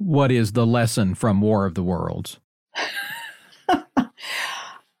listening, what is the lesson from War of the Worlds?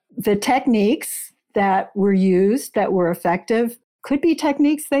 The techniques that were used that were effective could be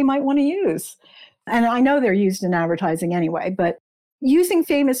techniques they might want to use. And I know they're used in advertising anyway, but using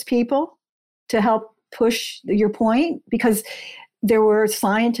famous people to help push your point, because there were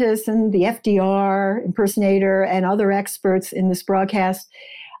scientists and the FDR impersonator and other experts in this broadcast.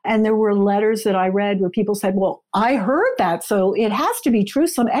 And there were letters that I read where people said, well, I heard that, so it has to be true.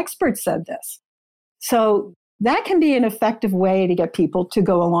 Some experts said this. So that can be an effective way to get people to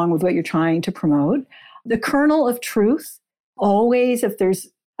go along with what you're trying to promote. The kernel of truth, always, if there's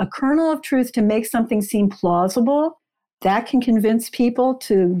a kernel of truth to make something seem plausible, that can convince people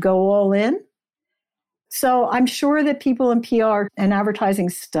to go all in. So I'm sure that people in PR and advertising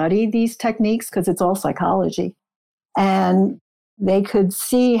study these techniques because it's all psychology. And they could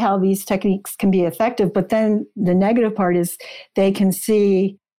see how these techniques can be effective. But then the negative part is they can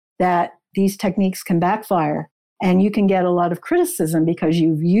see that these techniques can backfire. And you can get a lot of criticism because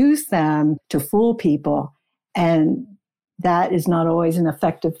you've used them to fool people. And that is not always an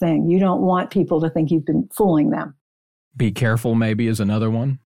effective thing. You don't want people to think you've been fooling them. Be careful, maybe, is another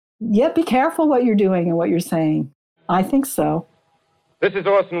one. Yeah, be careful what you're doing and what you're saying. I think so. This is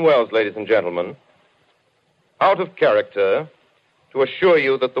Orson Welles, ladies and gentlemen. Out of character, to assure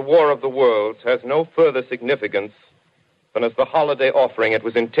you that the War of the Worlds has no further significance than as the holiday offering it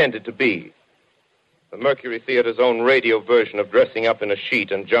was intended to be. The Mercury Theater's own radio version of dressing up in a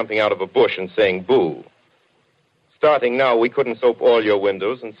sheet and jumping out of a bush and saying boo. Starting now, we couldn't soap all your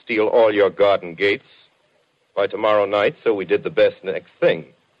windows and steal all your garden gates. By tomorrow night, so we did the best next thing.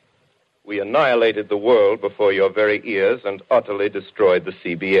 We annihilated the world before your very ears and utterly destroyed the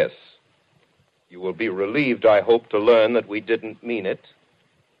CBS. You will be relieved, I hope, to learn that we didn't mean it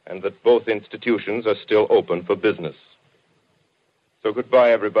and that both institutions are still open for business. So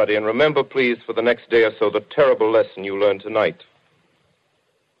goodbye, everybody, and remember, please, for the next day or so, the terrible lesson you learned tonight.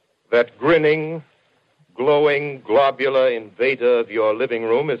 That grinning, glowing, globular invader of your living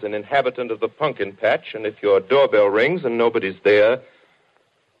room is an inhabitant of the pumpkin patch, and if your doorbell rings and nobody's there,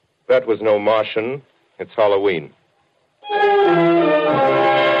 that was no Martian. It's Halloween.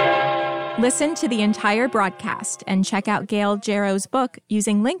 Listen to the entire broadcast and check out Gail Jarrow's book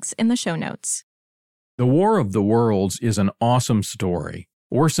using links in the show notes. The War of the Worlds is an awesome story.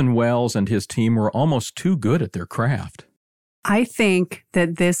 Orson Welles and his team were almost too good at their craft. I think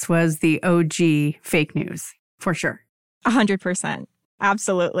that this was the OG fake news, for sure. 100%.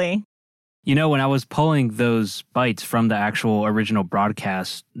 Absolutely. You know, when I was pulling those bites from the actual original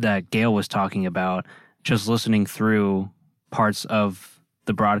broadcast that Gail was talking about, just listening through parts of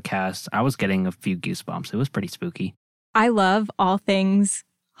the broadcast, I was getting a few goosebumps. It was pretty spooky. I love all things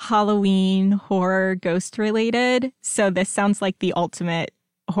Halloween, horror, ghost related. So this sounds like the ultimate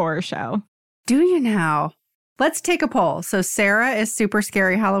horror show. Do you now? Let's take a poll. So Sarah is super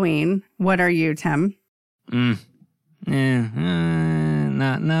scary Halloween. What are you, Tim? No.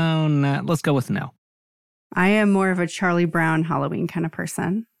 Let's go with no. I am more of a Charlie Brown Halloween kind of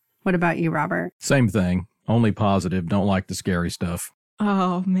person. What about you, Robert? Same thing. Only positive. Don't like the scary stuff.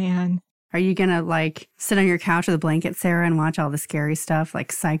 Oh, man. Are you going to sit on your couch with a blanket, Sarah, and watch all the scary stuff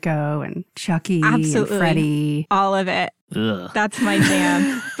like Psycho and Chucky Absolutely. and Freddy? All of it. Ugh. That's my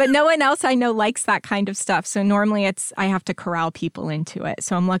jam. But no one else I know likes that kind of stuff. So normally I have to corral people into it.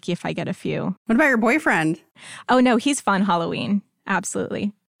 So I'm lucky if I get a few. What about your boyfriend? Oh, no, he's fun Halloween.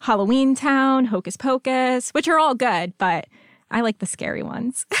 Absolutely. Halloween Town, Hocus Pocus, which are all good, but I like the scary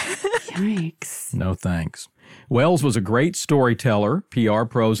ones. Yikes. No thanks. Welles was a great storyteller. PR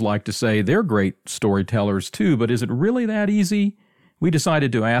pros like to say they're great storytellers too, but is it really that easy? We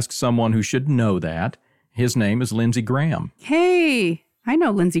decided to ask someone who should know that. His name is Lindsey Graham. Hey, I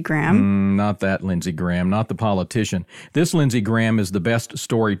know Lindsey Graham. Not that Lindsey Graham, not the politician. This Lindsey Graham is the best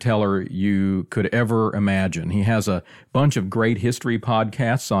storyteller you could ever imagine. He has a bunch of great history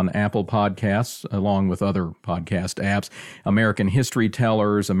podcasts on Apple Podcasts, along with other podcast apps. American History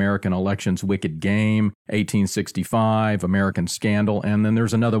Tellers, American Elections Wicked Game, 1865, American Scandal, and then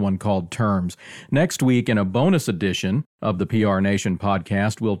there's another one called Terms. Next week, in a bonus edition of the PR Nation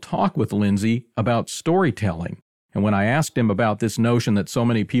podcast, we'll talk with Lindsey about storytelling. And when I asked him about this notion that so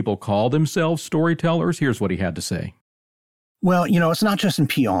many people call themselves storytellers, here's what he had to say. Well, it's not just in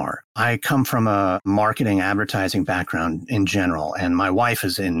PR. I come from a marketing advertising background in general, and my wife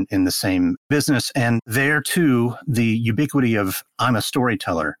is in the same business. And there, too, the ubiquity of I'm a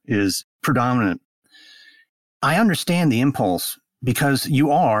storyteller is predominant. I understand the impulse because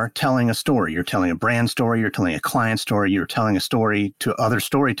you are telling a story. You're telling a brand story. You're telling a client story. You're telling a story to other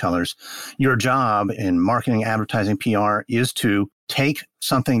storytellers. Your job in marketing, advertising, PR is to take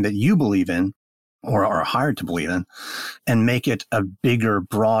something that you believe in or are hired to believe in and make it a bigger,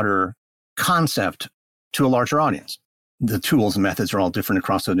 broader concept to a larger audience. The tools and methods are all different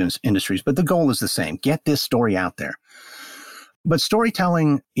across those industries, but the goal is the same. Get this story out there. But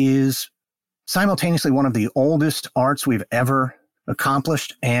storytelling is simultaneously one of the oldest arts we've ever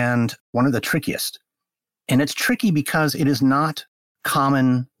accomplished and one of the trickiest. And it's tricky because it is not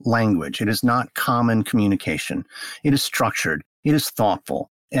common language. It is not common communication. It is structured. It is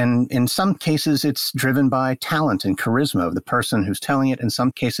thoughtful. And in some cases, it's driven by talent and charisma of the person who's telling it. In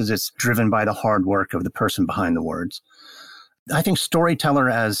some cases, it's driven by the hard work of the person behind the words. I think storyteller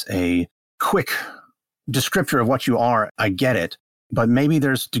as a quick descriptor of what you are, I get it. but maybe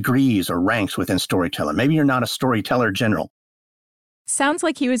there's degrees or ranks within storyteller. Maybe you're not a storyteller general. Sounds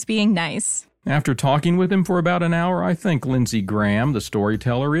like he was being nice. After talking with him for about an hour, I think Lindsey Graham, the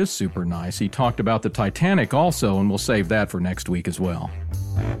storyteller, is super nice. He talked about the Titanic also, and we'll save that for next week as well.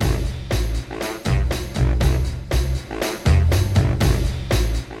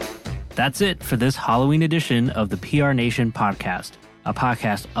 That's it for this Halloween edition of the PR Nation podcast, a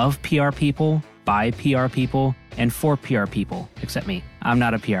podcast of PR people, by PR people, and for PR people, except me. I'm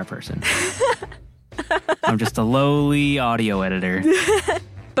not a PR person. I'm just a lowly audio editor.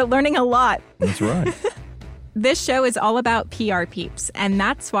 But learning a lot. That's right. This show is all about PR peeps, and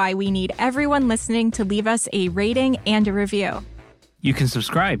that's why we need everyone listening to leave us a rating and a review. You can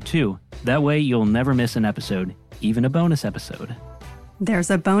subscribe, too. That way you'll never miss an episode, even a bonus episode.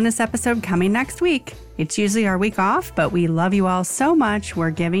 There's a bonus episode coming next week. It's usually our week off, but we love you all so much, we're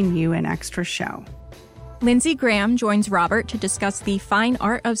giving you an extra show. Lindsey Graham joins Robert to discuss the fine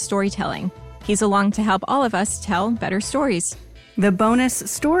art of storytelling. He's along to help all of us tell better stories. The bonus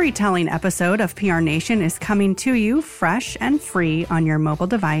storytelling episode of PR Nation is coming to you fresh and free on your mobile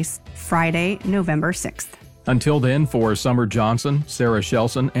device Friday, November 6th. Until then, for Summer Johnson, Sarah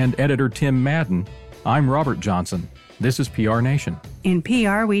Shelson, and editor Tim Madden, I'm Robert Johnson. This is PR Nation. In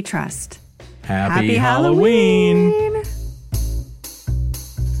PR we trust. Happy Halloween!